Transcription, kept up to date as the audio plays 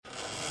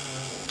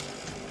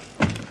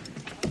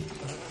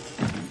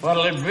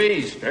What'll it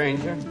be,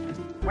 stranger?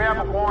 We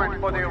have a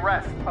warrant for the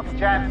arrest of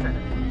Jansen.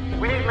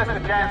 We need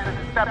Mr. Jansen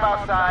to step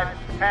outside,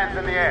 hands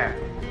in the air.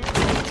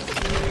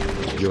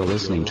 You're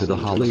listening to the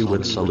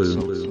Hollywood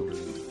Saloon.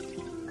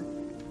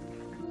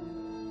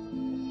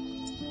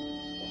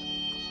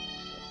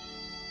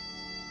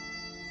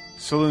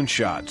 Saloon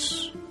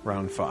shots,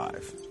 round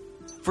 5.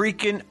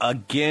 Freaking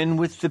again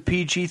with the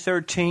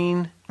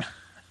PG-13?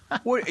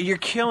 What, you're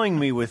killing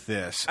me with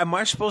this. Am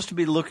I supposed to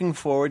be looking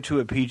forward to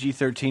a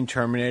PG-13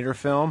 Terminator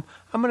film?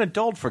 I'm an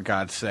adult, for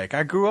God's sake.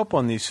 I grew up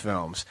on these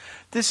films.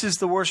 This is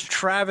the worst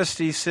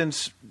travesty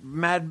since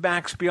Mad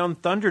Max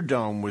Beyond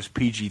Thunderdome was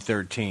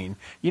PG-13.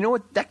 You know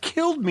what? That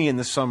killed me in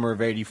the summer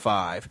of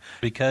 '85.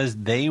 Because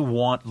they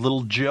want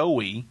little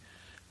Joey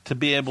to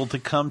be able to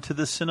come to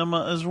the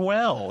cinema as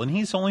well, and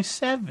he's only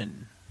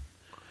 7.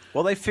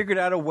 Well, they figured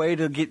out a way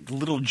to get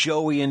little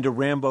Joey into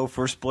Rambo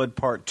First Blood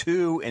Part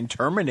 2 and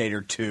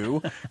Terminator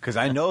 2, because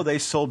I know they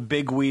sold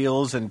big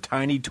wheels and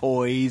tiny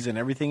toys and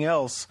everything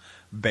else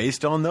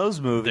based on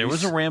those movies. There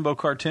was a Rambo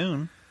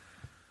cartoon.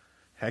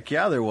 Heck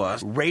yeah, there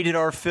was. Rated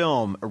R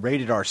film, a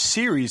rated R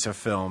series of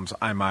films,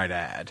 I might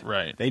add.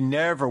 Right. They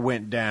never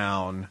went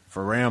down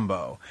for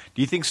Rambo.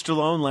 Do you think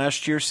Stallone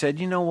last year said,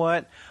 you know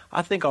what,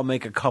 I think I'll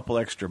make a couple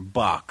extra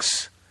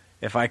bucks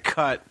if I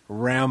cut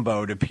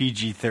Rambo to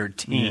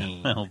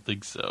PG-13. Yeah, I don't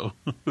think so.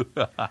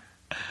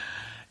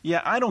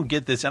 Yeah, I don't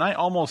get this, and I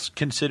almost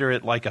consider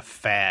it like a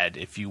fad,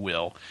 if you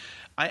will.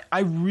 I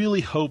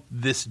really hope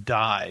this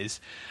dies,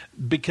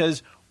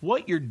 because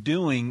what you're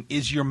doing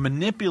is you're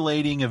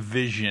manipulating a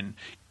vision.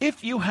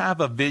 If you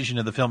have a vision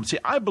of the film, see,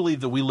 I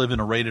believe that we live in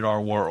a rated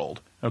R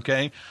world,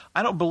 okay?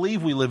 I don't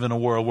believe we live in a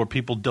world where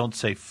people don't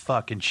say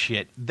fucking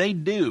shit. They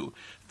do.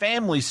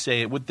 Families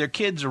say it with their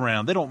kids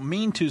around. They don't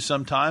mean to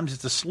sometimes.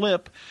 It's a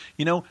slip.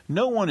 You know,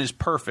 no one is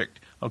perfect,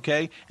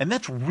 okay? And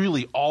that's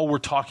really all we're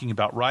talking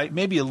about, right?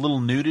 Maybe a little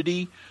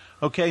nudity,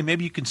 okay?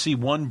 Maybe you can see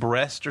one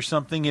breast or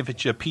something if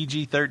it's a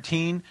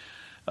PG-13.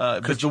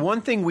 Because the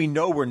one thing we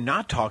know we're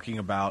not talking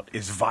about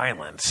is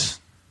violence.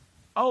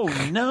 Oh,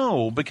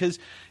 no, because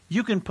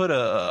you can put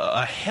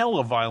a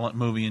hella violent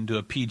movie into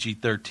a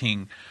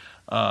PG-13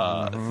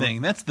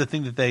 thing. That's the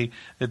thing that they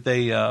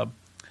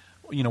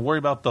worry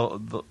about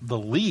the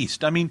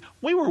least. I mean,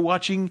 we were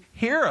watching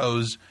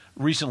Heroes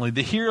recently,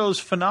 the Heroes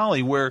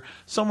finale, where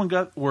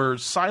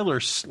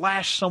Siler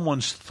slashed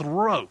someone's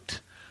throat.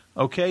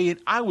 Okay, and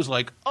I was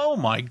like, oh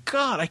my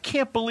God, I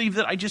can't believe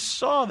that I just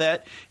saw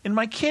that, and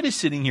my kid is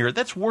sitting here.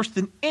 That's worse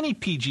than any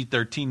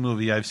PG-13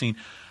 movie I've seen.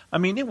 I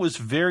mean, it was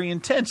very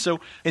intense. So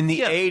in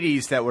the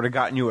 80s, that would have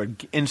gotten you an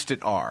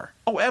instant R.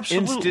 Oh,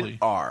 absolutely. Instant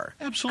R.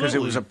 Absolutely. Because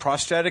it was a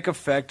prosthetic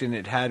effect and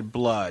it had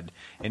blood.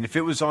 And if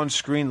it was on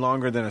screen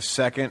longer than a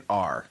second,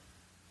 R.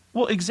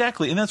 Well,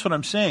 exactly. And that's what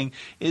I'm saying,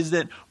 is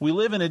that we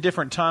live in a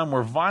different time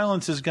where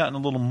violence has gotten a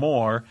little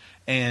more,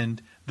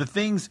 and the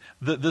things,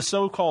 the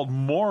so-called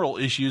moral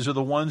issues are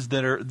the ones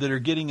that are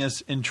getting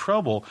us in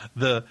trouble.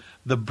 The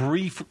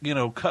brief,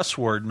 cuss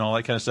word and all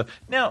that kind of stuff.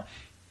 Now,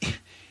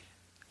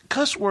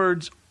 cuss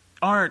words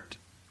aren't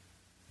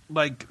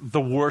like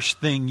the worst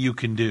thing you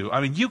can do.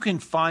 I mean, you can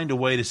find a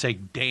way to say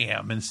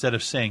damn instead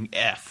of saying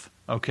F,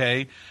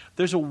 okay?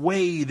 There's a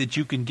way that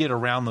you can get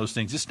around those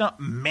things. It's not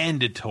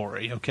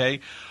mandatory, okay?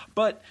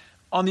 But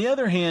on the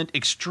other hand,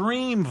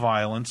 extreme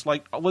violence,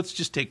 like let's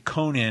just take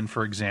Conan,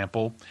 for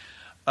example.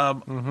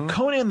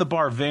 Conan the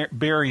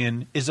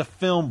Barbarian is a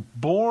film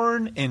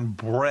born and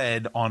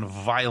bred on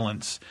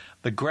violence.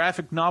 The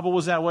graphic novel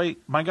was that way.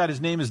 My God, his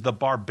name is The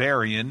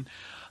Barbarian.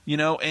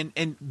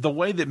 And the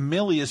way that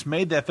Milius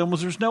made that film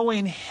was there's no way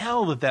in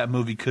hell that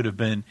movie could have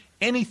been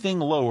anything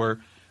lower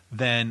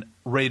than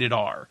rated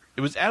R.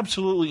 It was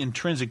absolutely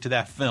intrinsic to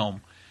that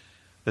film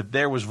that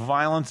there was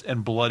violence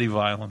and bloody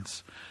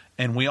violence.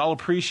 And we all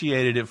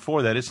appreciated it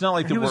for that. It's not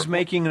like he was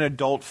making an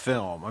adult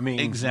film. I mean,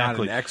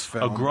 exactly. Not an X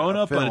film. A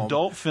grown-up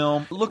adult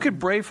film. Look at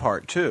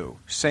Braveheart, too.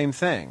 Same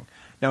thing.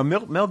 Now,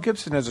 Mel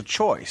Gibson has a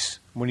choice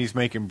when he's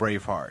making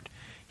Braveheart.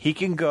 He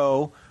can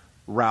go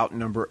route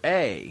number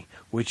A,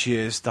 which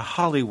is the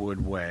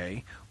Hollywood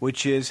way,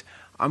 which is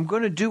I'm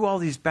going to do all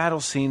these battle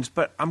scenes,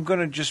 but I'm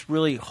going to just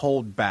really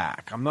hold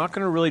back. I'm not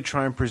going to really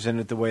try and present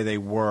it the way they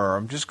were.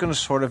 I'm just going to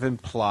sort of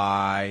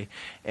imply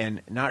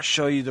and not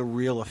show you the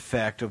real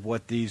effect of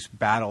what these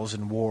battles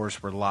and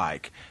wars were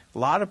like. A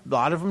lot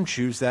of them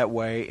choose that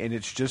way, and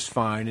it's just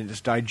fine, and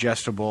it's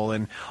digestible,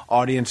 and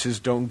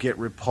audiences don't get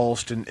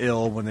repulsed and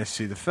ill when they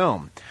see the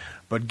film.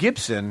 But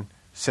Gibson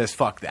says,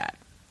 fuck that.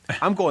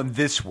 I'm going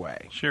this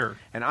way. Sure.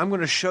 And I'm going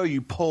to show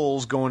you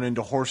poles going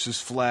into horses'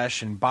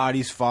 flesh and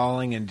bodies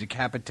falling and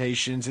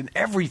decapitations and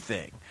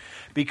everything,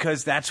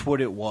 because that's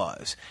what it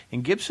was.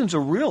 And Gibson's a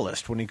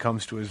realist when he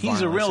comes to his violence.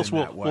 He's a realist.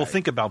 Well,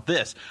 think about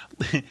this.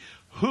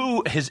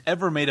 Who has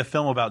ever made a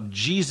film about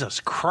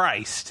Jesus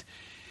Christ,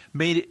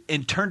 made it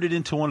and turned it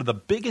into one of the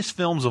biggest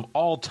films of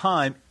all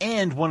time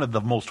and one of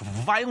the most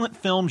violent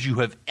films you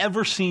have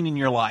ever seen in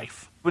your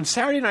life? When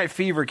Saturday Night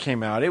Fever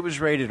came out, it was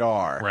rated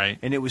R. Right.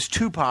 And it was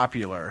too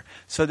popular.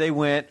 So they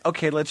went,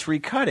 okay, let's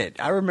recut it.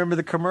 I remember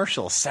the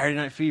commercial, Saturday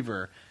Night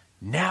Fever,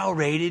 now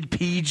rated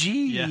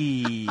PG.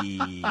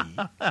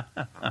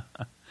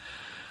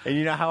 And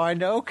you know how I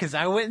know? Because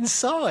I went and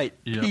saw it.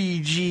 Yep.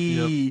 PG.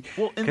 Yep.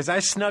 Well, because I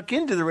snuck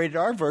into the rated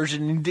R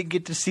version and didn't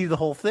get to see the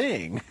whole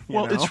thing.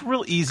 Well, know? It's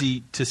real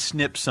easy to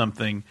snip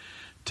something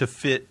to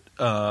fit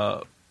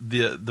the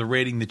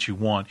rating that you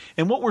want.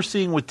 And what we're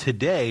seeing with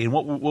today and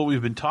what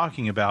we've been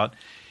talking about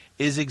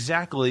is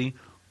exactly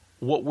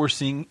what we're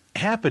seeing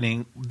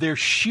happening. They're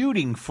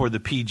shooting for the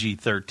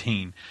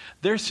PG-13.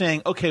 They're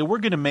saying, okay, we're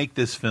going to make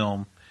this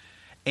film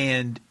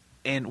and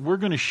we're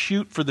going to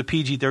shoot for the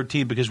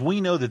PG-13 because we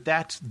know that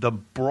that's the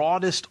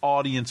broadest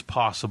audience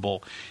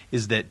possible,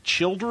 is that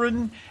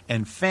children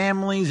and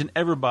families and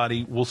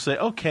everybody will say,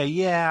 okay,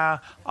 yeah,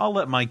 I'll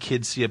let my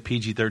kids see a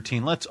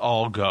PG-13. Let's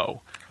all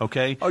go.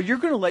 Okay? Oh, you're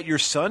going to let your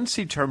son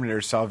see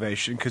Terminator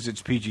Salvation because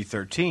it's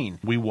PG-13.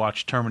 We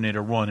watched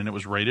Terminator 1 and it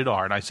was rated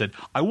R. And I said,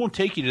 I won't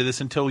take you to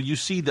this until you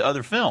see the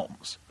other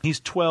films.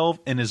 He's 12,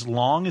 and as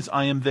long as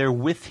I am there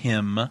with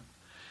him,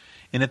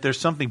 and if there's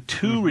something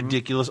too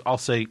ridiculous, I'll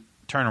say,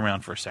 turn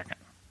around for a second.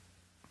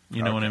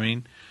 You know what I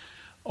mean?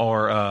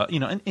 Or,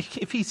 and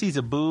if he sees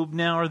a boob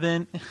now or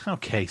then,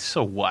 okay,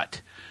 so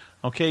what?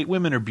 Okay,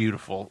 women are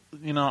beautiful.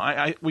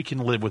 We can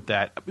live with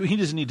that. He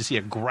doesn't need to see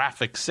a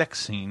graphic sex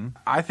scene.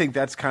 I think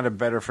that's kind of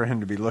better for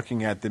him to be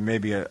looking at than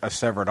maybe a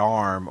severed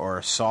arm or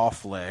a saw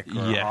flick or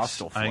a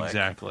hostile flick.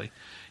 Exactly.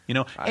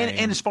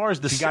 And as far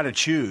as you got to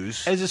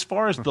choose. As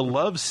far as the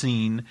love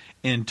scene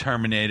in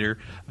Terminator,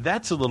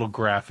 that's a little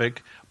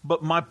graphic.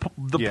 But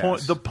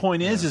the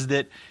point is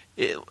that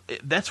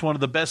that's one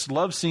of the best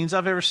love scenes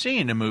I've ever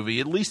seen in a movie.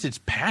 At least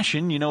it's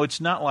passion. It's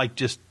not like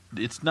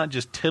it's not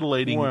just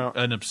titillating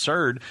and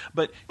absurd.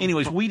 But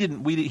anyways, he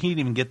didn't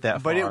even get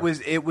that far. But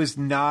it was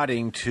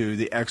nodding to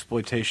the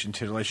exploitation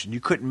titillation.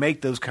 You couldn't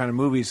make those kind of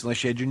movies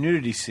unless you had your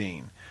nudity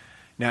scene.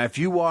 Now, if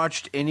you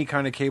watched any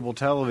kind of cable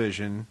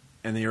television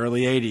in the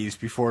early 80s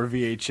before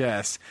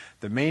VHS,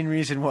 the main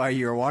reason why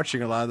you were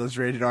watching a lot of those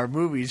rated R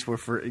movies were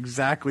for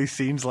exactly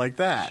scenes like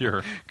that.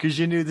 Sure. Because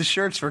you knew the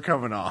shirts were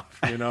coming off,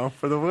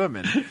 for the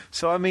women.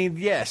 So, I mean,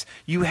 yes,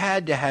 you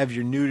had to have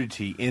your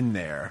nudity in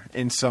there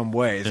in some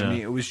ways. Yeah. I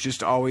mean, it was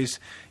just always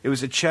 – it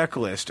was a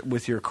checklist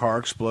with your car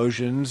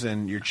explosions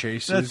and your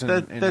chases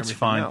and that's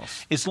fine.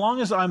 Else. As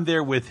long as I'm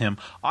there with him.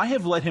 I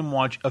have let him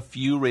watch a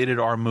few rated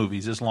R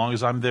movies as long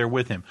as I'm there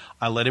with him.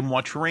 I let him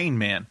watch Rain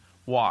Man.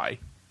 Why?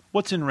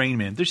 What's in Rain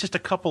Man? There's just a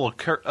couple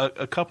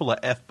of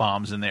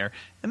F-bombs in there,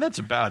 and that's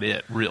about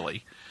it,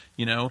 really.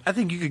 I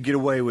think you could get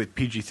away with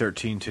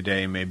PG-13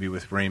 today, maybe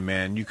with Rain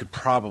Man. You could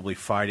probably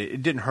fight it.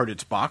 It didn't hurt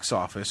its box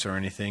office or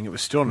anything. It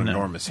was still an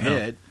enormous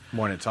hit,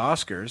 won its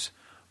Oscars.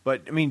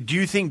 But, I mean, do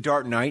you think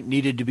Dark Knight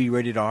needed to be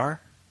rated R?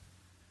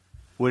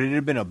 Would it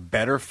have been a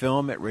better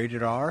film at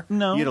rated R?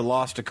 No. You'd have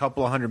lost a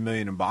couple of $100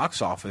 million in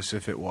box office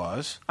if it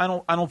was. I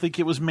don't think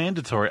it was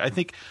mandatory. I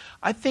think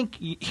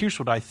here's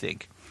what I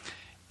think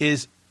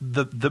is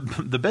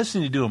the best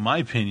thing to do, in my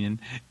opinion,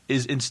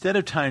 is instead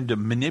of trying to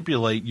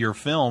manipulate your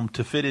film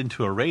to fit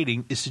into a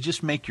rating, is to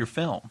just make your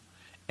film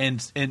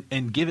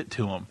and give it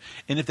to them.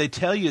 And if they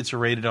tell you it's a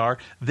rated R,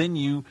 then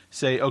you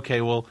say,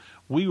 okay, well,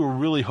 we were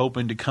really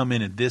hoping to come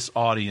in at this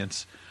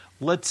audience.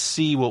 Let's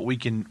see what we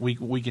can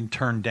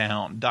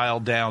dial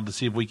down to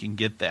see if we can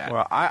get that.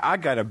 Well, I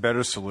got a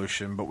better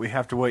solution, but we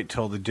have to wait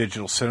till the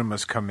digital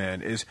cinemas come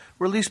in, is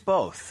release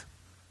both.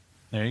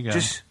 There you go.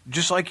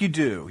 Just like you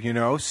do,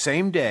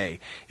 same day.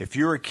 If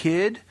you're a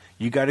kid,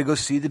 you got to go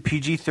see the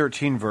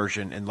PG-13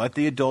 version and let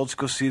the adults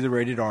go see the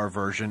rated R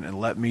version and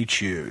let me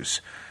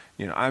choose.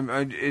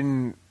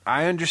 I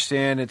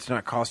understand it's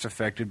not cost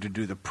effective to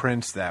do the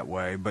prints that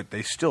way, but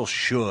they still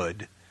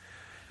should.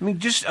 I mean,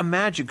 just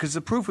imagine, because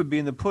the proof would be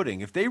in the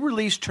pudding. If they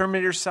released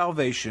Terminator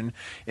Salvation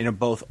in a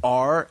both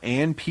R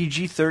and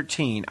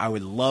PG-13, I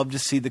would love to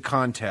see the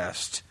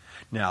contest.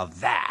 Now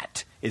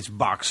that is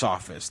box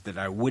office that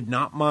I would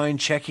not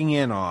mind checking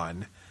in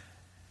on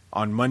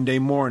Monday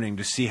morning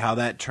to see how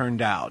that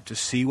turned out, to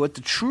see what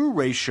the true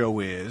ratio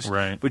is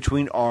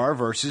between R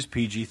versus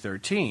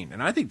PG-13.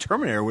 And I think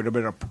Terminator would have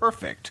been a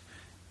perfect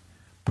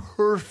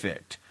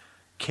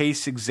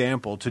case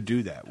example to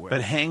do that with.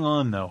 But hang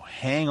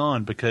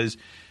on, because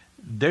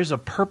there's a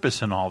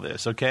purpose in all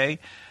this, okay?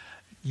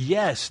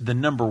 Yes, the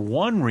number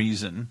one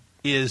reason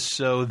is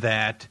so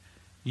that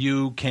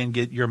you can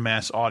get your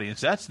mass audience.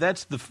 That's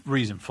the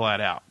reason, flat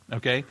out,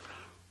 okay?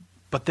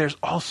 But there's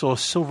also a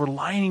silver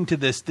lining to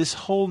this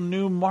whole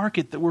new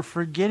market that we're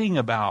forgetting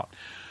about.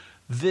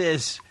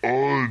 This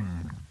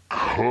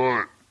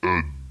uncut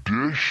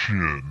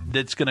edition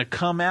that's going to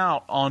come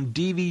out on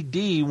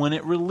DVD when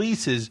it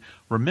releases.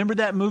 Remember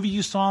that movie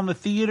you saw in the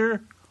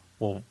theater?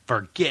 Well,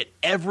 forget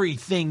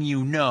everything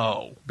you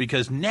know,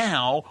 because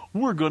now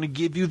we're going to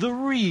give you the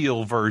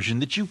real version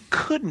that you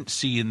couldn't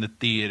see in the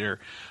theater,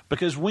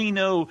 because we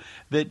know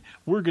that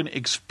we're going to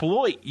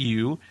exploit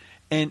you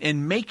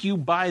and make you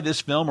buy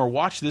this film or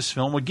watch this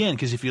film again,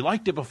 because if you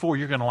liked it before,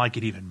 you're going to like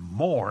it even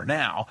more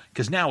now,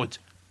 because now it's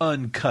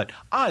uncut.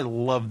 I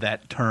love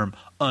that term,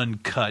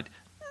 uncut.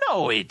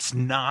 No, it's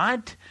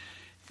not.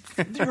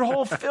 your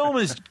whole film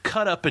is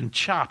cut up and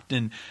chopped,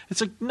 and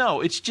it's like,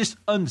 no, it's just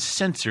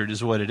uncensored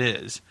is what it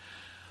is.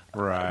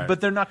 Right.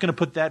 But they're not going to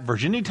put that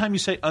version. Anytime you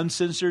say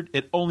uncensored,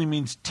 it only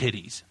means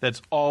titties.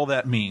 That's all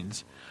that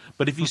means.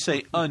 But if you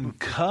say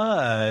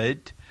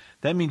uncut,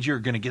 that means you're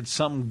going to get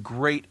some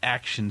great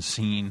action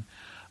scene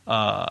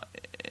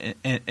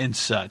and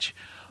such.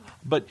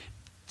 But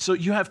so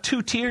you have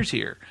two tiers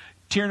here.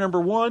 Tier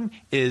number one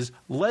is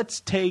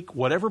let's take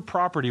whatever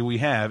property we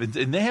have,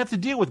 and they have to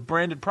deal with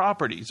branded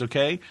properties,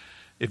 okay?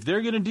 If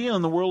they're going to deal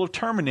in the world of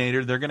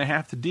Terminator, they're going to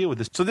have to deal with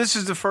this. So this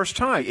is the first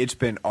time. It's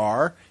been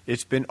R,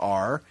 it's been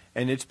R,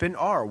 and it's been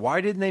R. Why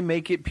didn't they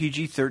make it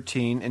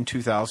PG-13 in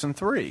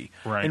 2003?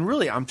 Right. And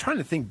really, I'm trying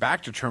to think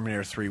back to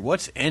Terminator 3.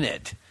 What's in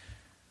it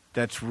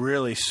that's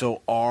really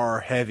so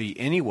R-heavy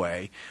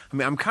anyway? I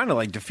mean, I'm kind of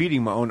like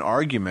defeating my own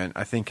argument,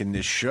 I think, in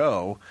this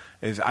show,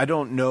 is I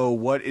don't know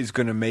what is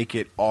going to make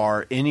it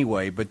R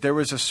anyway, but there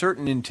was a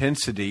certain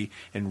intensity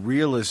and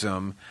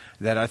realism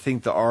that I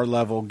think the R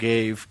level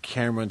gave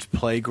Cameron's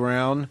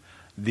Playground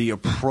the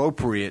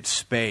appropriate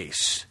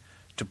space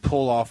to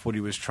pull off what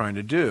he was trying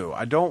to do.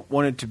 I don't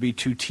want it to be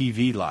too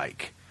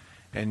TV-like,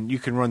 and you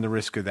can run the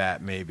risk of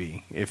that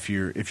maybe if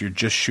you're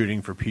just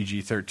shooting for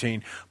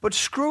PG-13. But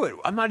screw it,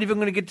 I'm not even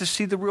going to get to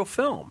see the real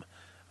film.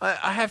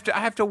 I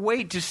have to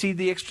wait to see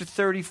the extra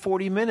 30,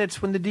 40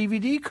 minutes when the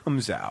DVD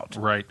comes out.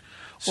 Right.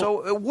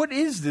 So what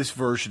is this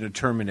version of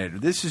Terminator?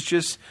 This is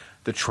just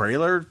the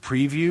trailer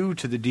preview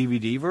to the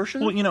DVD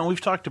version? Well, we've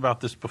talked about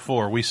this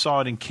before. We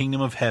saw it in Kingdom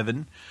of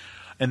Heaven,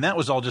 and that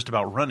was all just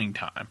about running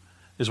time,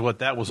 is what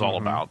that was all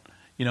about.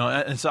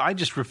 And so I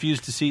just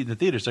refused to see it in the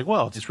theater. It's like,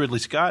 well, it's Ridley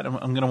Scott. I'm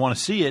going to want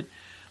to see it.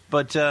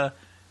 But,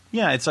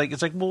 yeah, it's like,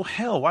 well,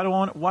 hell, why do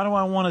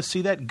I want to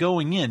see that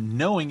going in,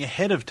 knowing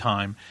ahead of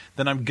time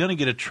that I'm going to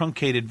get a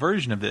truncated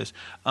version of this?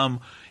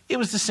 It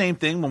was the same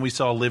thing when we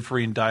saw Live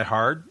Free and Die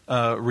Hard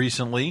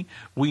recently.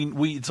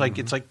 It's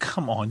like,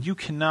 come on, you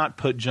cannot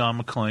put John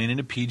McClane in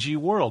a PG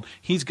world.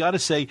 He's got to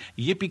say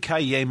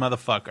yippee-ki-yay,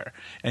 motherfucker.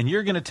 And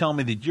you're going to tell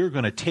me that you're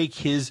going to take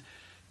his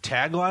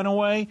tagline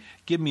away?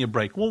 Give me a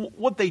break. Well,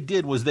 what they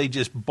did was they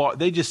just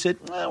said,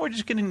 we're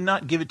just going to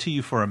not give it to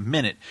you for a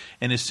minute.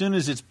 And as soon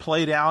as it's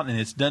played out and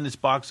it's done its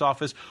box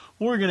office,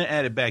 we're going to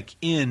add it back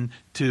in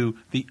to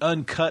the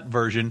uncut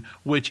version,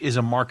 which is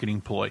a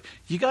marketing ploy.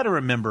 You got to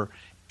remember,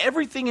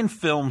 everything in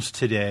films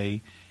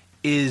today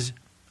is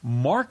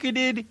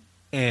marketed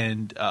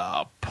and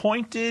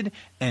pointed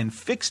and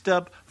fixed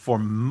up for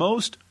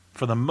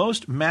the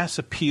most mass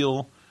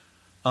appeal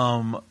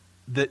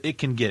that it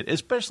can get,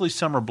 especially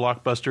summer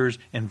blockbusters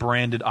and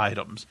branded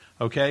items.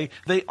 Okay,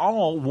 they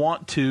all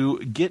want to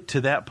get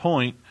to that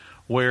point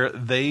where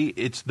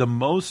it's the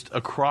most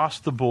across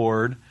the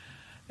board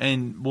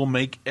and will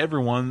make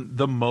everyone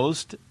the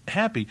most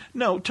happy.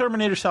 No,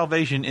 Terminator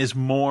Salvation is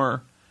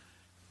more.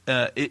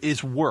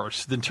 Is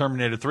worse than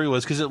Terminator 3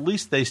 was, because at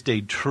least they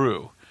stayed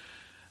true.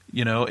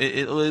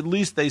 At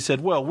least they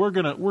said, well, we're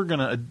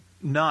gonna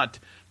not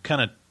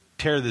kind of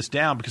tear this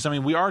down, because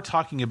we are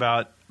talking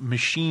about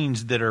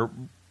machines that are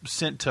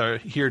sent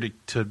here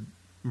to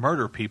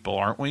murder people,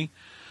 aren't we?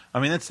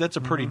 That's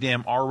a pretty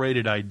damn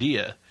R-rated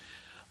idea.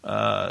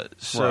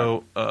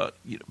 Putting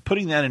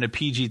that in a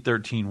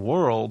PG-13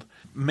 world,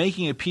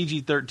 making a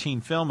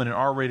PG-13 film in an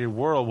R-rated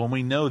world when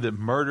we know that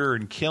murder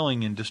and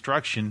killing and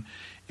destruction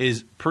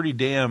is pretty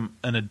damn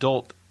an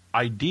adult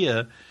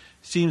idea,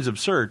 seems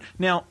absurd.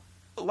 Now,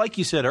 like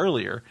you said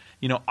earlier,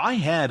 I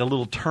had a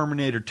little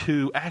Terminator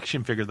 2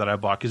 action figure that I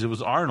bought because it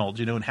was Arnold,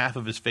 and half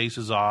of his face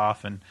is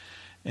off and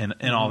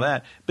all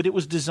that. But it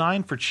was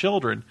designed for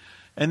children,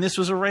 and this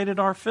was a rated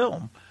R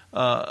film.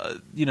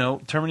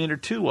 Terminator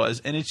 2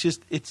 was, and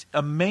it's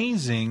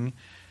amazing.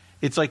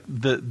 It's like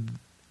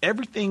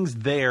everything's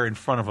there in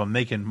front of them.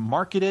 They can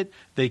market it,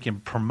 they can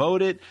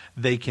promote it,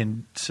 they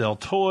can sell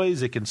toys,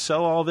 they can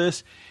sell all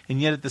this,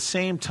 and yet at the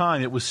same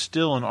time it was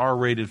still an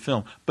R-rated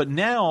film. But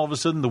now all of a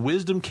sudden the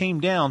wisdom came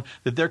down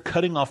that they're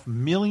cutting off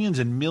millions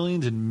and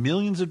millions and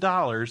millions of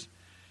dollars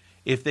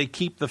if they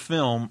keep the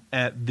film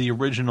at the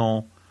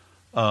original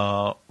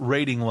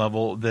rating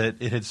level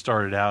that it had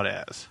started out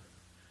as.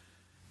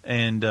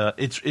 And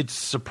it's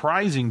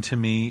surprising to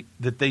me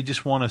that they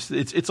just want to.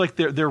 It's like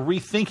they're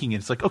rethinking it.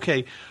 It's like,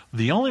 okay,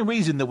 the only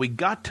reason that we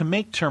got to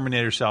make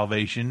Terminator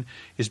Salvation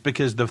is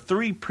because the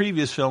 3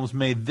 previous films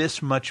made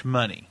this much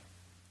money.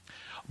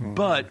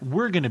 But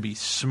we're going to be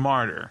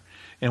smarter,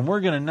 and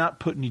we're going to not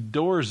put any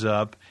doors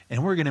up,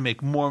 and we're going to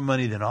make more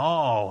money than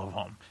all of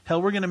them.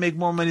 Hell, we're going to make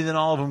more money than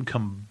all of them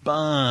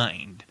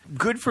combined.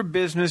 Good for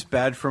business,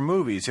 bad for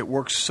movies. It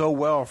works so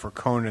well for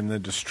Conan the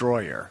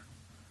Destroyer.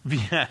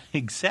 Yeah,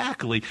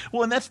 exactly.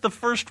 Well, and that's the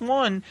first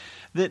one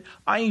that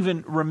I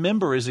even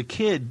remember as a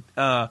kid,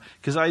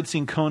 because I had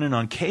seen Conan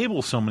on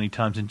cable so many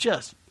times and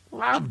just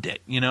loved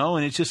it,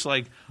 and it's just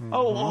like,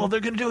 oh, they're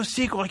going to do a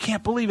sequel. I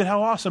can't believe it.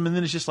 How awesome. And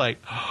then it's just like,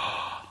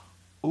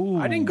 ooh.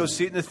 I didn't go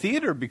see it in the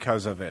theater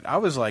because of it. I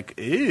was like,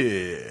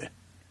 ew.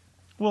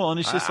 Well,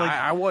 and it's just like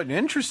I wasn't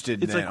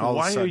interested. It's then. like, all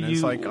why of a sudden, are you?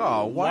 It's like,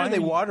 oh, why are they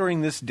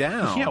watering this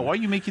down? Yeah, why are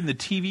you making the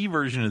TV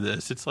version of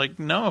this? It's like,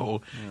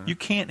 no, you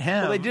can't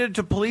have. Well, they did it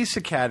to Police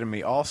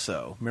Academy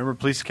also. Remember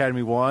Police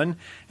Academy 1?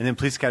 And then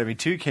Police Academy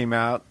 2 came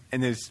out,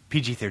 and there's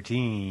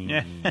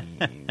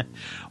PG-13.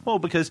 Well,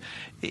 because,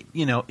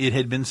 it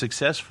had been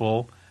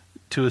successful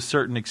to a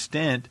certain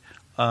extent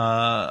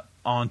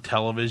on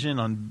television,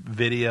 on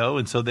video,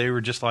 and so they were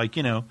just like,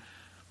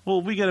 well,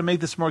 we got to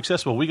make this more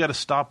accessible. We got to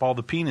stop all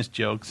the penis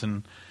jokes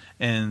and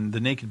the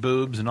naked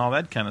boobs and all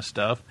that kind of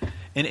stuff.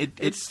 And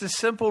it's the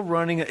simple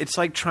running. It's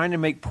like trying to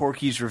make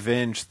Porky's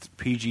Revenge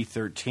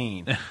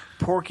PG-13.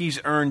 Porky's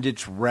earned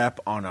its rep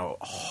on a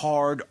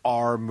hard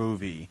R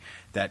movie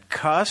that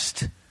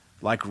cussed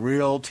like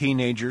real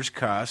teenagers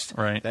cussed,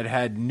 right. That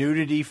had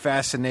nudity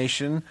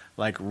fascination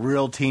like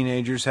real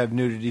teenagers have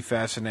nudity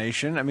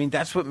fascination. I mean,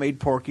 that's what made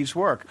Porky's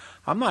work.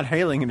 I'm not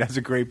hailing it as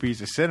a great piece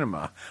of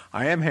cinema.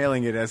 I am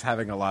hailing it as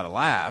having a lot of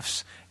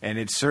laughs, and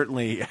it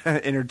certainly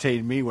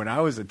entertained me when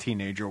I was a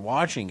teenager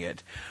watching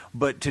it.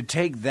 But to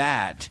take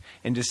that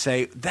and to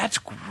say, that's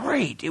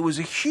great, it was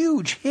a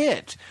huge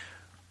hit,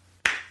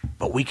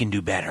 but we can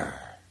do better.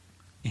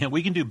 Yeah,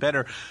 we can do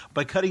better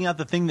by cutting out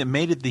the thing that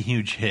made it the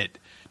huge hit.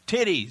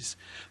 Titties.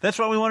 That's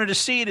why we wanted to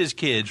see it as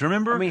kids,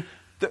 remember? I mean,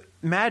 the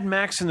Mad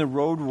Max and the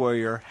Road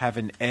Warrior have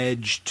an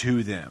edge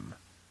to them.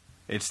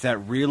 It's that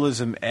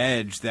realism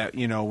edge that,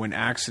 when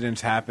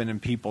accidents happen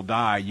and people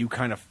die, you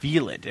kind of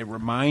feel it. It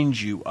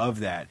reminds you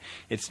of that.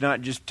 It's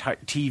not just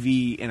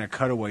TV in a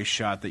cutaway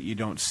shot that you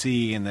don't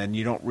see and then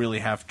you don't really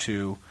have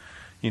to,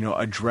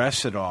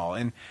 address it all.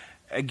 And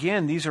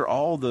again, these are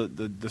all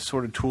the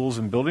sort of tools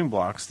and building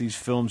blocks these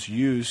films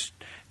use.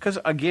 Because,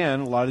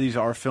 again, a lot of these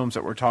are films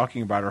that we're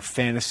talking about are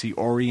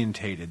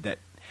fantasy-orientated that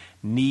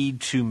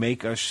need to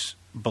make us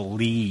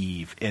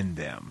believe in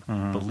them,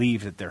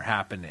 believe that they're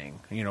happening,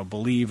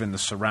 believe in the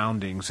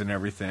surroundings and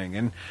everything.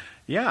 And,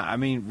 yeah, I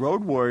mean,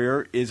 Road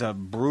Warrior is a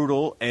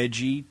brutal,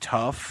 edgy,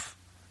 tough,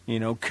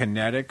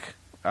 kinetic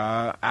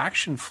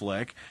action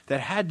flick that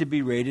had to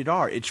be rated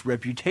R. Its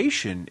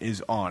reputation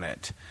is on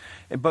it.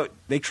 But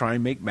they try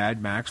and make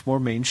Mad Max more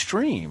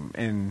mainstream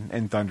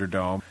in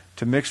Thunderdome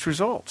to mixed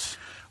results.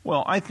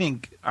 Well, I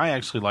think I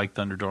actually like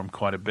Thunderdome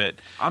quite a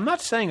bit. I'm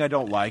not saying I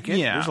don't like it.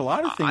 Yeah, there's a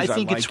lot of things I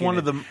think like it's one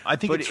of it. the. I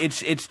think, but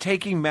it's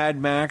taking Mad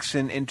Max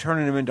and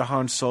turning him into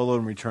Han Solo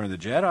and Return of the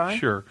Jedi.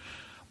 Sure.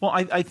 Well,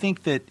 I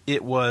think that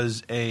it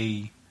was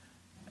a.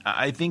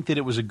 I think that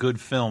it was a good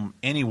film,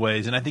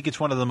 anyways, and I think it's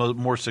one of the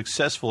more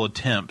successful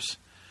attempts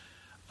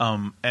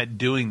at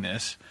doing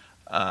this.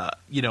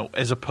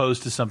 As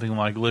opposed to something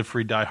like Live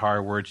Free, Die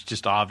Hard, where it's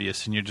just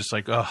obvious and you're just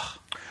like, ugh.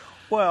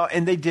 Well,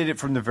 and they did it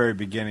from the very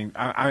beginning.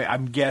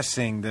 I'm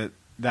guessing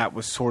that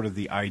was sort of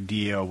the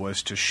idea,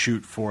 was to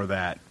shoot for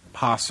that,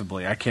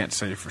 possibly. I can't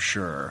say for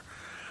sure.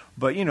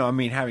 But,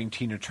 having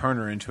Tina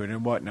Turner into it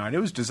and whatnot, it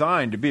was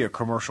designed to be a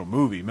commercial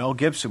movie. Mel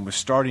Gibson was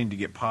starting to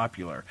get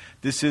popular.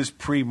 This is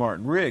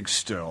pre-Martin Riggs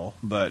still,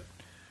 but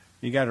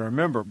you got to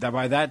remember that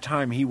by that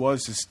time he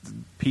was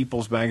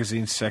People's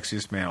Magazine's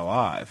sexiest man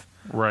alive.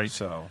 Right.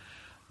 So...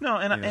 No,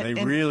 and they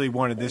really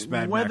wanted this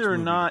Mad Max whether or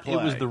movie not to it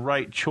play. was the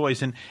right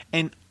choice,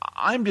 and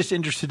I'm just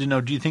interested to know: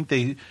 do you think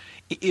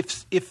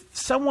if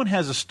someone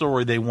has a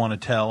story they want to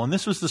tell, and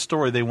this was the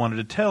story they wanted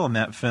to tell in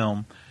that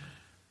film,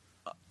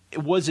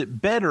 was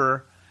it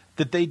better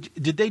that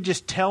did they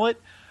just tell it,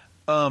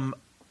 and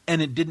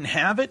it didn't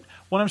have it?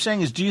 What I'm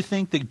saying is, do you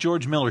think that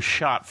George Miller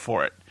shot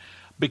for it?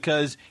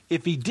 Because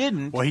if he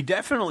didn't... Well, he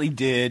definitely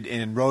did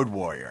in Road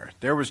Warrior.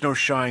 There was no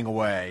shying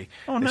away.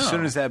 Oh, no. As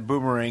soon as that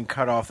boomerang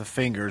cut off the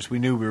fingers, we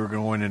knew we were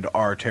going into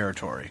our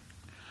territory.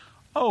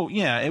 Oh,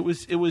 yeah. It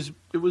was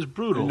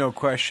brutal. No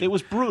question. It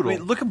was brutal. I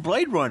mean, look at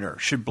Blade Runner.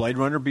 Should Blade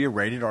Runner be a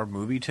rated R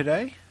movie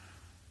today?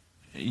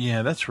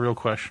 Yeah, that's real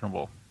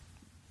questionable.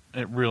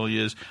 It really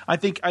is. I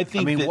think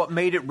that what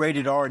made it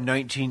rated R in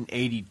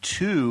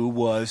 1982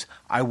 was,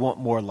 I want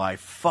more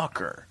life,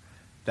 fucker.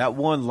 That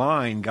one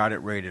line got it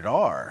rated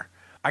R.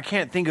 I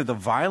can't think of the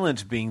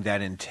violence being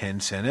that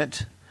intense in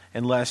it,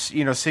 unless,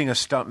 seeing a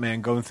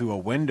stuntman going through a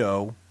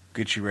window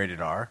gets you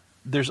rated R.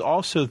 There's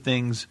also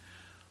things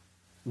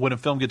when a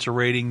film gets a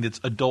rating that's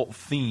adult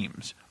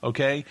themes,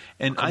 okay?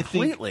 And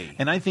completely.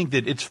 I think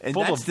that it's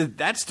full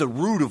that's the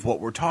root of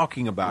what we're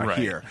talking about right.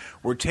 here.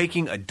 We're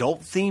taking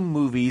adult themed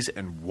movies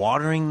and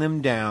watering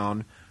them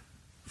down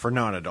for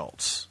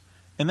non-adults.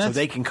 And so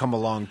they can come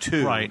along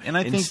too. Right. And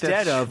I think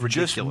instead that's of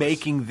ridiculous. Just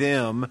making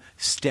them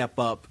step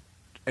up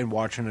and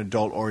watch an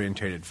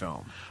adult-orientated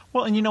film.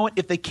 Well, and you know what?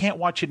 If they can't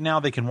watch it now,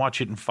 they can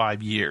watch it in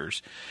 5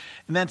 years.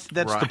 And that's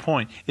right. the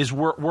point, is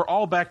we're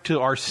all back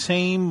to our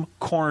same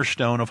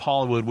cornerstone of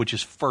Hollywood, which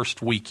is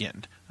first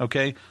weekend,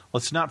 okay?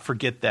 Let's not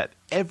forget that.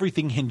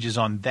 Everything hinges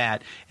on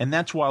that, and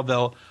that's why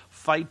they'll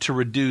fight to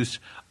reduce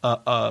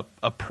a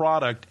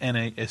product and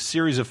a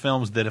series of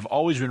films that have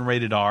always been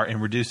rated R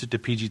and reduce it to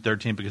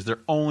PG-13 because they're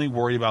only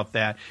worried about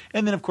that.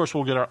 And then, of course,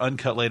 we'll get our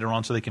uncut later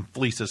on so they can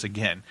fleece us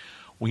again.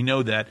 We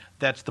know that.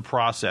 That's the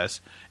process,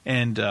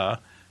 and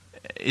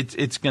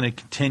it's going to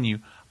continue.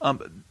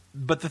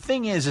 But the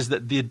thing is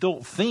that the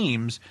adult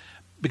themes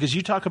Because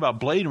you talk about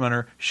Blade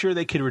Runner, sure,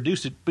 they could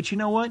reduce it. But you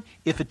know what?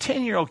 If a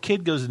 10-year-old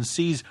kid goes and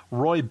sees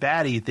Roy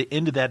Batty at the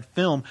end of that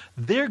film,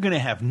 they're going to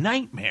have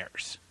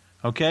nightmares.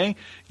 Okay?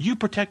 You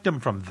protect them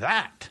from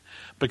that.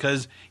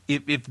 Because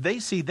if they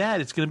see that,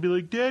 it's going to be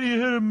like, Daddy, I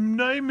had a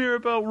nightmare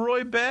about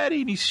Roy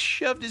Batty, and he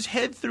shoved his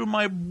head through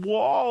my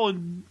wall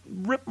and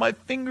ripped my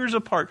fingers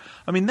apart.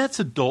 I mean, that's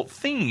adult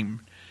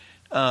theme.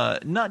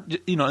 Not,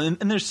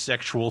 and there's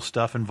sexual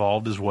stuff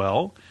involved as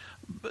well.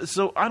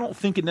 So I don't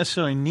think it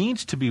necessarily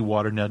needs to be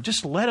watered down.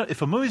 Just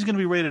if a movie's going to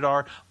be rated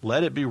R,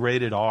 let it be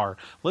rated R.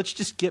 Let's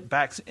just get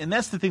back. And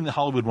that's the thing that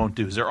Hollywood won't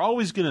do, is they're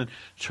always going to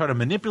try to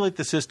manipulate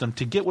the system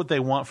to get what they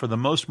want for the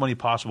most money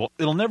possible.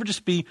 It'll never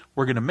just be,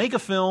 we're going to make a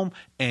film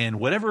and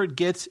whatever it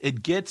gets,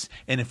 it gets.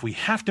 And if we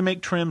have to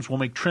make trims, we'll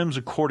make trims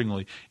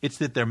accordingly. It's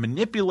that they're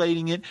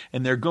manipulating it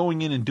and they're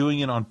going in and doing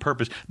it on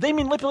purpose. They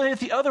manipulate it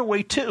the other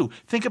way too.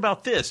 Think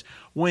about this.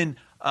 When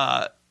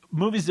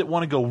movies that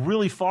want to go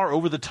really far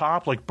over the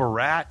top, like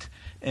Borat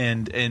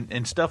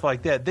and stuff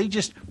like that, they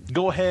just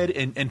go ahead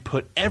and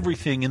put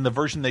everything in the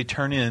version they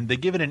turn in. They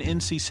give it an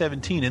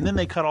NC-17, and then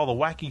they cut all the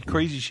wacky,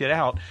 crazy shit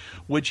out,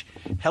 which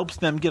helps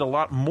them get a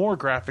lot more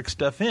graphic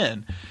stuff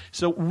in.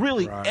 So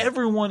really,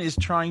 everyone is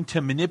trying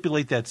to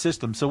manipulate that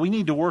system. So we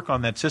need to work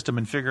on that system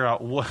and figure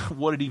out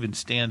what it even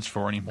stands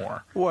for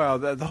anymore. Well,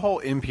 the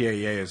whole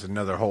MPAA is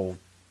another whole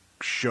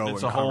show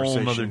it's and a whole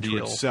conversation other to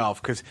deal.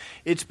 itself, because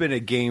it's been a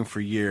game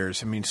for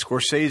years. I mean,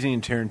 Scorsese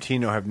and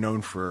Tarantino have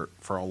known for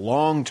a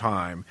long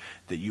time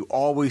that you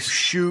always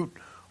shoot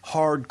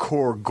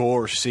hardcore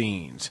gore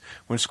scenes.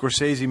 When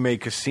Scorsese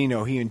made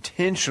Casino, he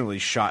intentionally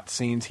shot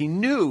scenes he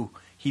knew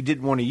he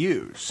didn't want to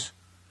use.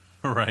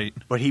 Right.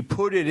 But he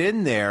put it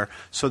in there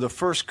so the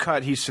first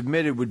cut he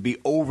submitted would be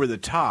over the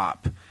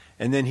top.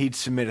 And then he'd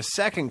submit a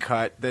second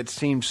cut that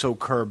seemed so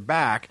curved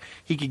back,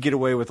 he could get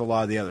away with a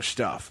lot of the other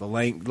stuff. The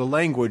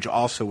language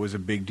also was a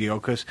big deal,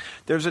 because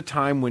there's a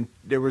time when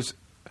there was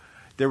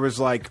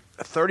like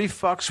 30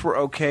 fucks were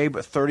okay,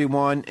 but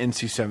 31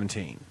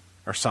 NC-17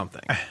 or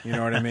something. You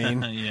know what I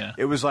mean? Yeah.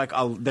 It was like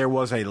there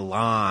was a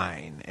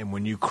line, and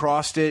when you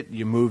crossed it,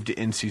 you moved to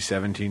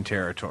NC-17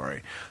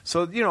 territory.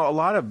 So, a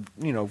lot of,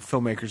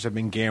 filmmakers have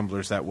been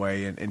gamblers that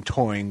way and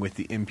toying with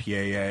the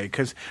MPAA,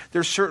 because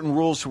there's certain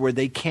rules where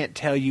they can't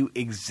tell you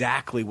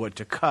exactly what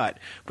to cut,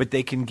 but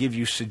they can give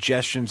you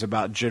suggestions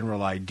about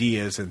general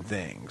ideas and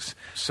things.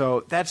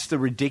 So that's the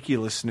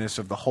ridiculousness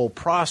of the whole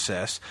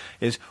process,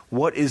 is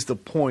what is the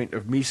point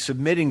of me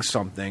submitting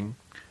something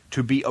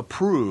to be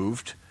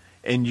approved,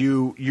 and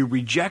you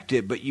reject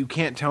it, but you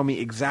can't tell me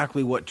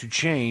exactly what to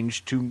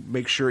change to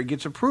make sure it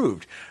gets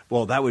approved?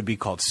 Well, that would be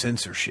called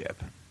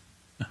censorship.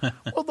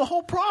 Well, the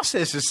whole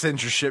process is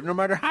censorship, no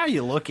matter how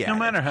you look at it. No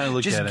matter how you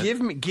look at it.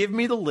 Just give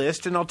me the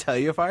list, and I'll tell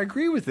you if I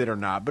agree with it or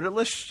not. But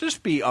let's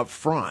just be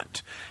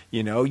upfront.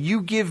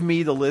 You give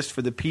me the list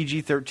for the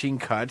PG-13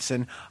 cuts,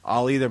 and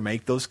I'll either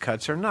make those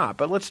cuts or not.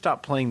 But let's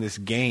stop playing this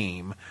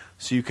game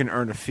so you can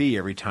earn a fee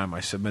every time I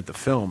submit the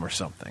film or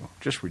something.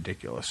 Just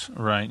ridiculous.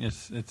 Right.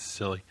 It's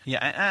silly.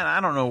 Yeah,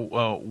 I don't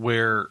know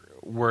where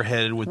we're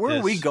headed with this. Where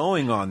are we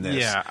going on this?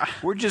 Yeah.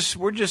 We're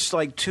just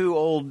like two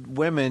old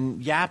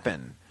women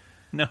yapping.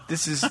 No.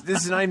 This is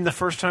not even the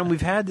first time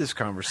we've had this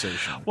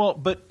conversation. Well,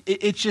 but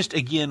it's just,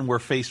 again, we're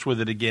faced with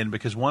it again,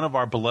 because one of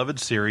our beloved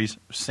series,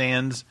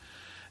 sans,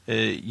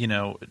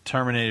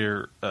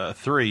 Terminator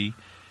 3,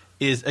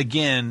 is,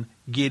 again,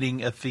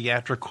 getting a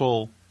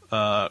theatrical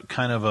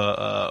kind of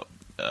a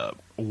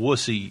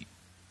wussy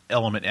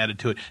element added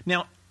to it.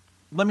 Now,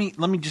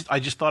 I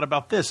just thought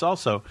about this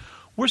also.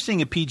 We're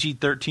seeing a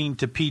PG-13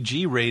 to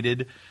PG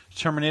rated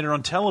Terminator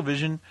on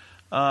television.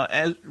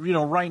 As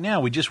right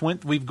now,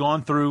 we've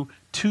gone through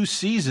 2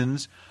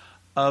 seasons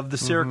of the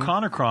Sarah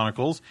Connor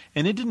Chronicles,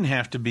 and it didn't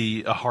have to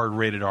be a hard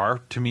rated R.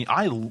 To me,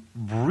 I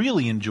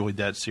really enjoyed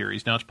that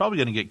series. Now, it's probably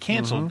going to get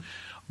canceled,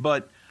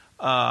 but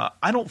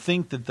I don't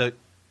think that the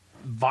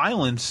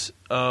violence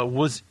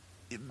was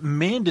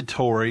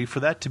mandatory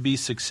for that to be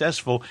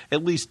successful,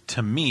 at least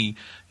to me.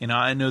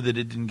 I know that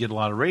it didn't get a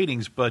lot of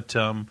ratings, but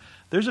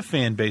there's a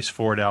fan base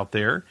for it out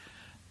there.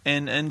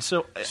 And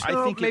so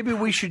I think maybe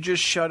we should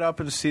just shut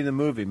up and see the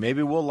movie.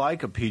 Maybe we'll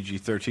like a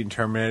PG-13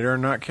 Terminator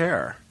and not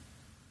care.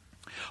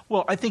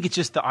 Well, I think it's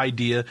just the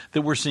idea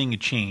that we're seeing a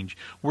change.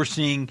 We're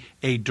seeing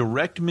a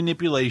direct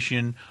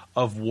manipulation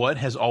of what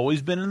has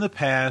always been in the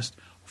past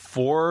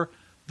for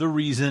the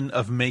reason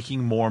of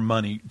making more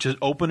money. Just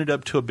open it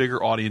up to a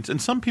bigger audience.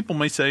 And some people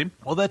may say,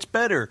 well, that's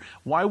better.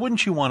 Why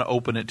wouldn't you want to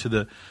open it to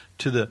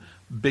the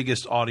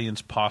biggest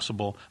audience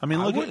possible? I mean,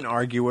 I wouldn't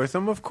argue with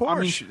them, of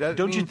course.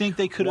 Don't you think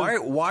they could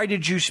have... Why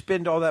did you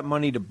spend all that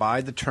money to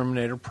buy the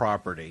Terminator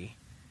property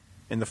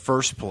in the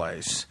first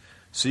place,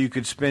 so you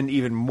could spend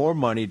even more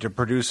money to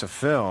produce a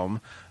film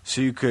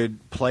so you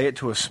could play it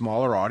to a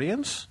smaller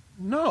audience?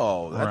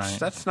 No,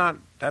 that's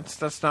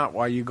not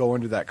why you go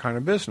into that kind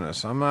of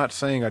business. I'm not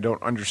saying I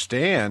don't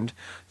understand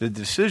the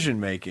decision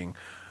making.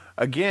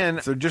 again,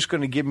 if they're just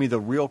going to give me the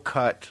real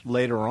cut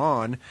later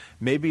on,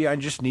 maybe I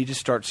just need to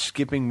start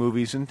skipping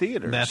movies in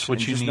theaters. That's what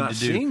and you just need not to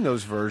do. seeing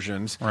those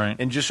versions. Right.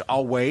 And just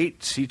I'll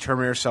wait, see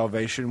Terminator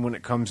Salvation when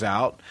it comes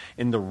out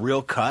in the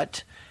real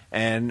cut.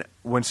 And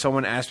when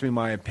someone asks me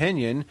my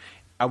opinion,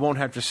 I won't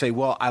have to say,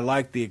 well, I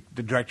like the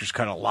director's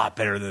cut a lot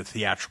better than the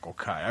theatrical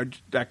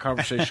cut. That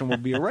conversation will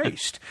be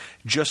erased,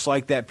 just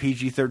like that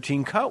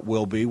PG-13 cut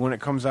will be when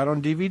it comes out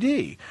on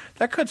DVD.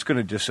 That cut's going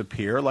to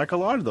disappear like a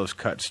lot of those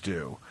cuts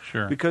do.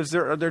 Sure. Because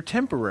they're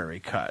temporary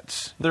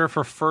cuts. They're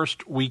for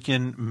first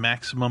weekend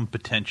maximum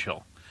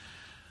potential.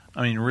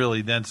 I mean,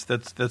 really, that's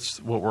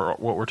what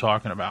we're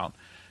talking about.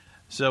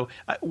 So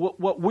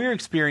what we're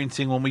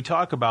experiencing when we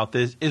talk about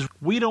this is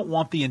we don't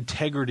want the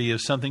integrity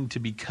of something to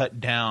be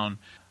cut down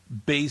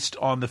based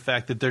on the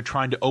fact that they're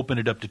trying to open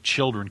it up to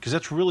children, because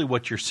that's really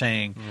what you're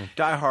saying.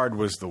 Die Hard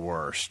was the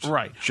worst.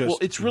 Right. Just well,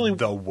 it's really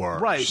the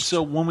worst. Right.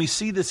 So when we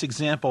see this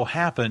example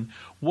happen,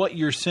 what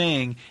you're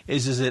saying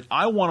is that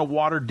I want to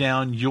water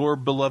down your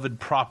beloved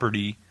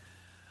property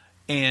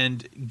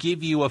and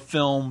give you a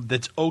film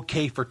that's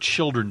okay for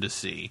children to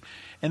see.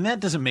 And that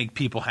doesn't make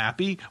people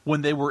happy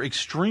when they were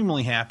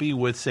extremely happy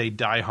with, say,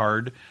 Die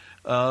Hard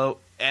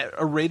at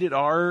a rated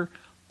R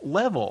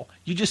level.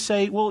 You just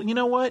say, well, you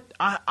know what?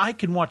 I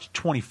can watch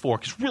 24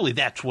 because really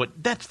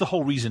that's the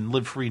whole reason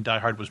Live Free and Die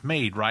Hard was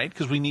made, right?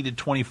 Because we needed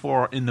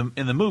 24 in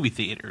the movie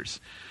theaters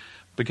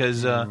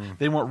because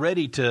they weren't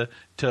ready to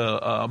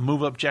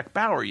move up Jack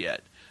Bauer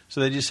yet. So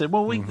they just said,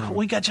 well,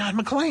 we got John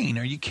McClane.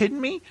 Are you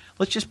kidding me?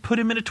 Let's just put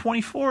him in a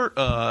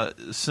 24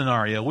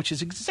 scenario, which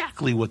is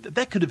exactly what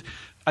that could have.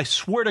 I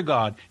swear to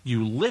God,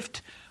 you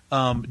lift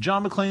John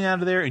McClane out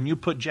of there and you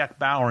put Jack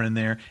Bauer in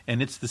there,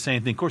 and it's the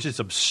same thing. Of course, it's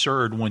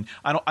absurd when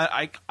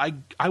I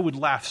would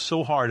laugh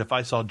so hard if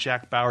I saw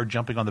Jack Bauer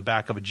jumping on the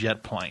back of a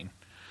jet plane.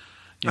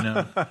 You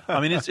know, I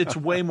mean, it's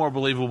way more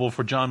believable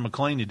for John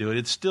McClane to do it.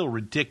 It's still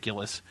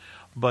ridiculous,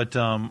 but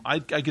I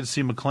could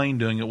see McClane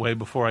doing it way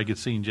before I could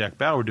see Jack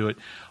Bauer do it.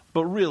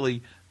 But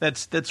really,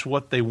 that's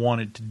what they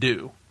wanted to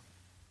do.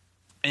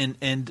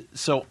 And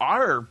so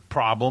our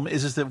problem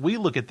is that we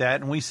look at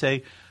that and we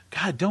say,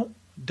 God,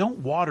 don't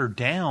water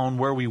down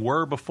where we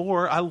were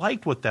before. I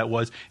liked what that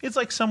was. It's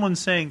like someone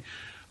saying,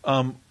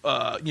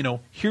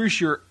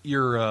 here's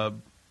your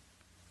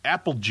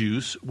apple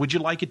juice. Would you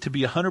like it to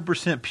be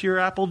 100% pure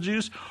apple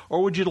juice,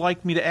 or would you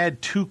like me to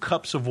add 2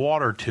 cups of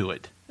water to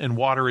it and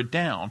water it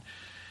down?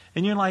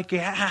 And you're like,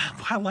 yeah,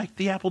 I like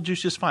the apple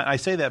juice just fine. I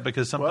say that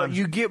because sometimes... Well,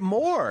 you get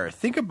more.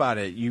 Think about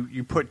it.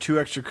 You put 2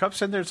 extra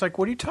cups in there. It's like,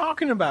 what are you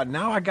talking about?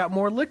 Now I got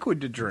more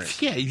liquid to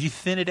drink. Yeah, you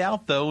thin it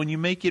out, though, and you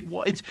make it...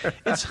 It's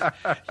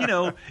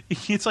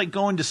it's like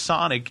going to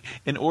Sonic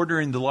and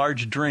ordering the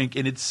large drink,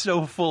 and it's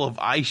so full of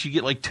ice, you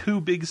get like 2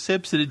 big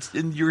sips,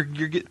 and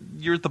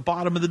you're at the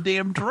bottom of the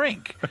damn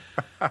drink.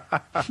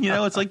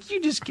 It's like, you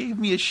just gave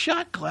me a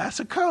shot glass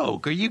of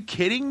Coke. Are you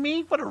kidding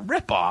me? What a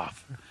ripoff.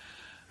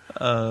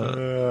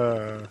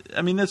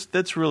 I mean,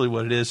 that's really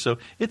what it is. So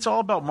it's all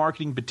about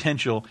marketing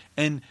potential.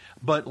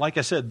 But like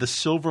I said, the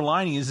silver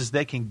lining is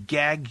they can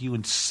gag you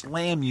and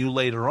slam you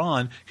later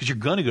on because you're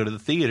going to go to the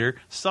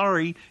theater.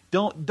 Sorry,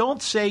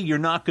 don't say you're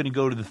not going to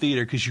go to the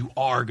theater, because you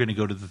are going to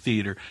go to the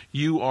theater.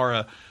 You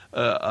are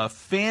a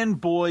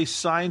fanboy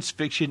science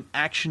fiction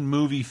action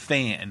movie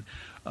fan.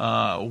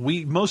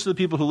 Most of the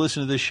people who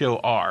listen to this show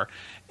are.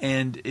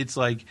 And it's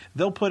like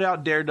they'll put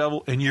out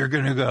Daredevil and you're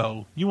going to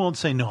go. You won't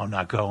say, no, I'm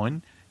not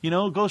going.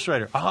 Ghost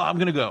Rider. I'm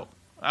going to go.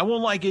 I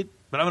won't like it,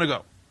 but I'm going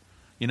to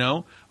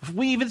go.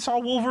 We even saw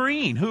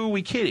Wolverine. Who are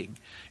we kidding?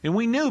 And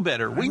we knew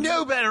better. We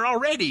knew better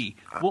already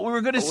what we were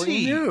going to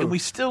see. And we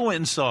still went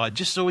and saw it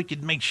just so we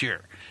could make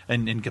sure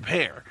and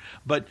compare.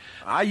 But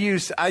I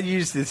use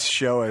this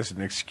show as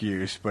an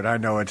excuse, but I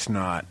know it's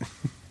not.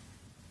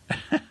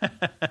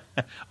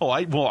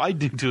 I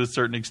do to a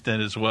certain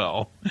extent as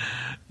well. But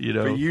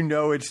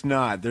it's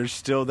not. There's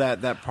still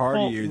that part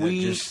of you that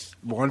just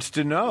wants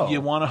to know. You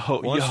want to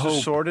hope. You hope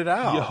to sort it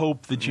out. You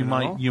hope that you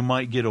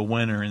might get a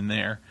winner in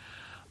there.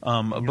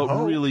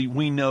 But really,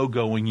 we know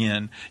going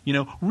in.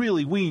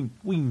 Really,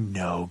 we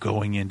know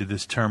going into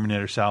this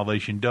Terminator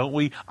Salvation, don't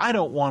we? I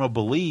don't want to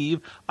believe.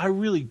 I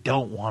really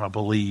don't want to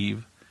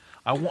believe.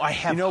 I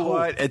have. You know hope.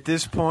 what? At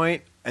this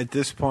point,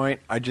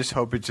 I just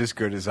hope it's as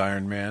good as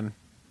Iron Man.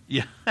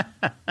 Yeah.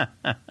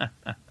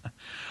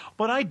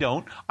 But I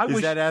don't.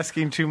 Is that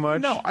asking too much?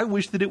 No, I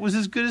wish that it was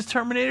as good as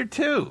Terminator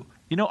 2.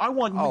 I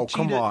want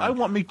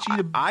McGee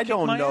to I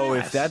don't know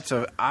ass.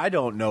 I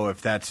don't know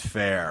if that's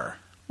fair.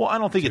 Well, I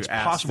don't think it's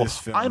possible.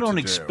 I don't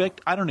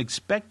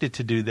expect it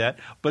to do that.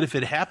 But if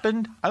it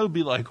happened, I would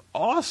be like,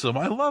 awesome.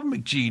 I love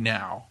McGee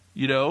now.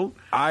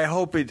 I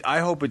hope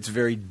it's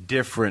very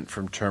different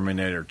from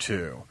Terminator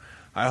 2.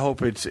 I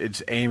hope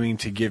it's aiming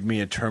to give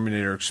me a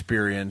Terminator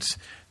experience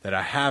that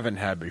I haven't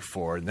had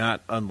before, not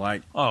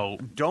unlike... Oh.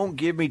 Don't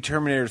give me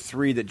Terminator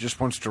 3 that just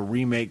wants to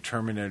remake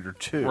Terminator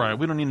 2. Right,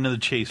 we don't need another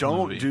chase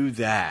movie. Don't do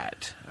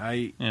that.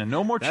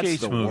 No more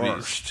chase movies.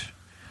 Worst.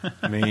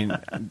 I mean,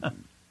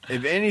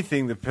 if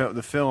anything,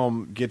 the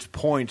film gets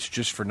points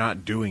just for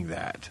not doing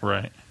that.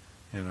 Right.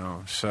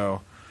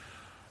 So...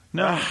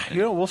 No,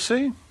 We'll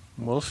see.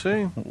 We'll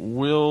see.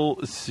 we'll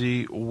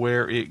see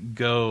where it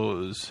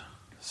goes.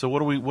 So what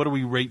do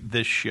we rate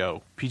this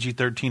show?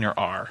 PG-13 or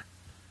R?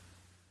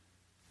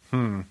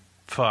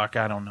 Fuck,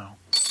 I don't know.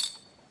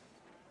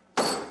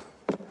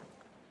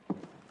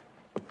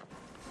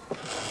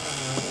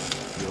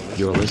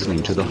 You're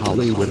listening to the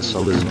Hollywood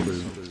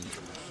Saloon.